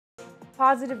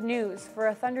Positive news for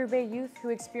a Thunder Bay youth who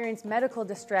experienced medical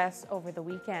distress over the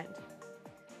weekend.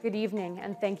 Good evening,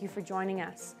 and thank you for joining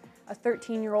us. A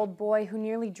 13-year-old boy who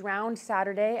nearly drowned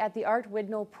Saturday at the Art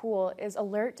Widnall pool is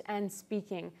alert and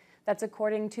speaking. That's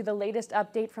according to the latest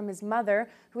update from his mother,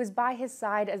 who is by his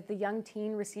side as the young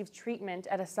teen receives treatment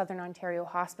at a Southern Ontario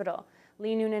hospital.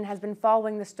 Lee Noonan has been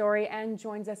following the story and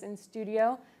joins us in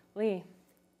studio. Lee.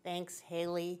 Thanks,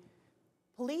 Haley.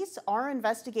 Police are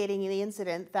investigating the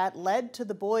incident that led to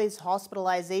the boy's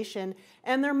hospitalization,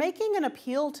 and they're making an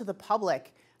appeal to the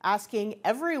public, asking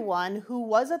everyone who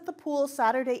was at the pool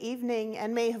Saturday evening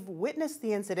and may have witnessed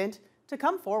the incident to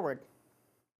come forward.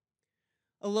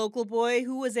 A local boy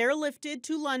who was airlifted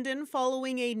to London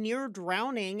following a near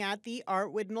drowning at the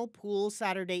Art Widnall pool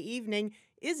Saturday evening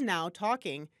is now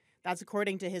talking. That's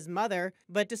according to his mother.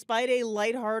 But despite a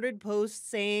lighthearted post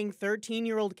saying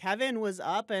 13-year-old Kevin was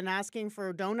up and asking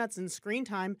for donuts and screen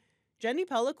time, Jenny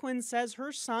Peliquin says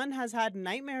her son has had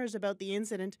nightmares about the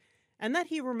incident and that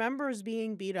he remembers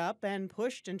being beat up and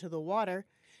pushed into the water.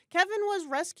 Kevin was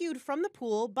rescued from the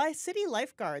pool by city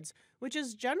lifeguards, which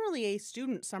is generally a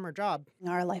student summer job.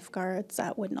 Our lifeguards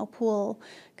at Widnall Pool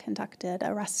conducted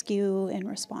a rescue in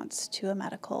response to a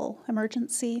medical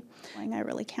emergency. I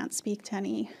really can't speak to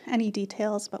any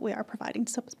details, but we are providing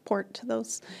support to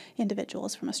those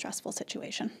individuals from a stressful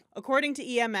situation. According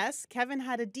to EMS, Kevin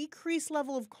had a decreased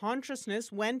level of consciousness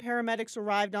when paramedics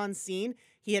arrived on scene.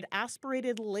 He had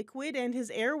aspirated liquid and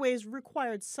his airways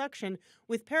required suction,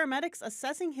 with paramedics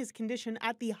assessing his condition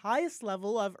at the highest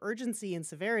level of urgency and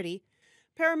severity.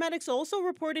 Paramedics also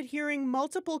reported hearing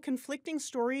multiple conflicting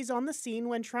stories on the scene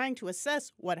when trying to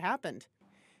assess what happened.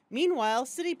 Meanwhile,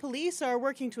 city police are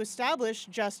working to establish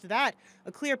just that,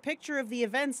 a clear picture of the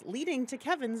events leading to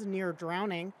Kevin's near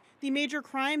drowning. The Major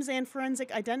Crimes and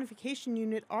Forensic Identification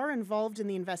Unit are involved in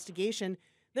the investigation.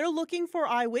 They're looking for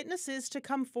eyewitnesses to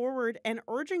come forward and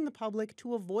urging the public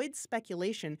to avoid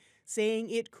speculation, saying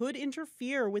it could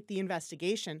interfere with the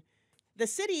investigation. The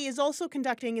city is also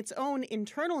conducting its own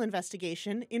internal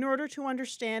investigation in order to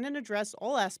understand and address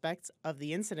all aspects of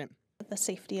the incident. The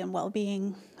safety and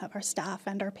well-being of our staff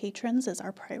and our patrons is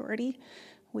our priority.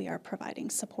 We are providing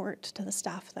support to the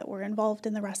staff that were involved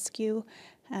in the rescue,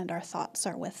 and our thoughts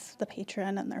are with the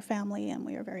patron and their family, and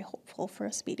we are very hopeful for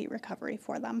a speedy recovery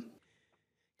for them.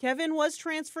 Kevin was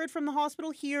transferred from the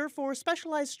hospital here for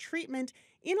specialized treatment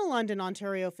in a London,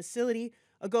 Ontario facility.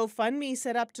 A GoFundMe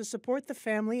set up to support the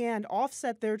family and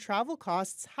offset their travel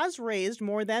costs has raised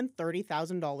more than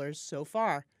 $30,000 so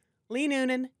far. Lee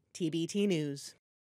Noonan, TBT News.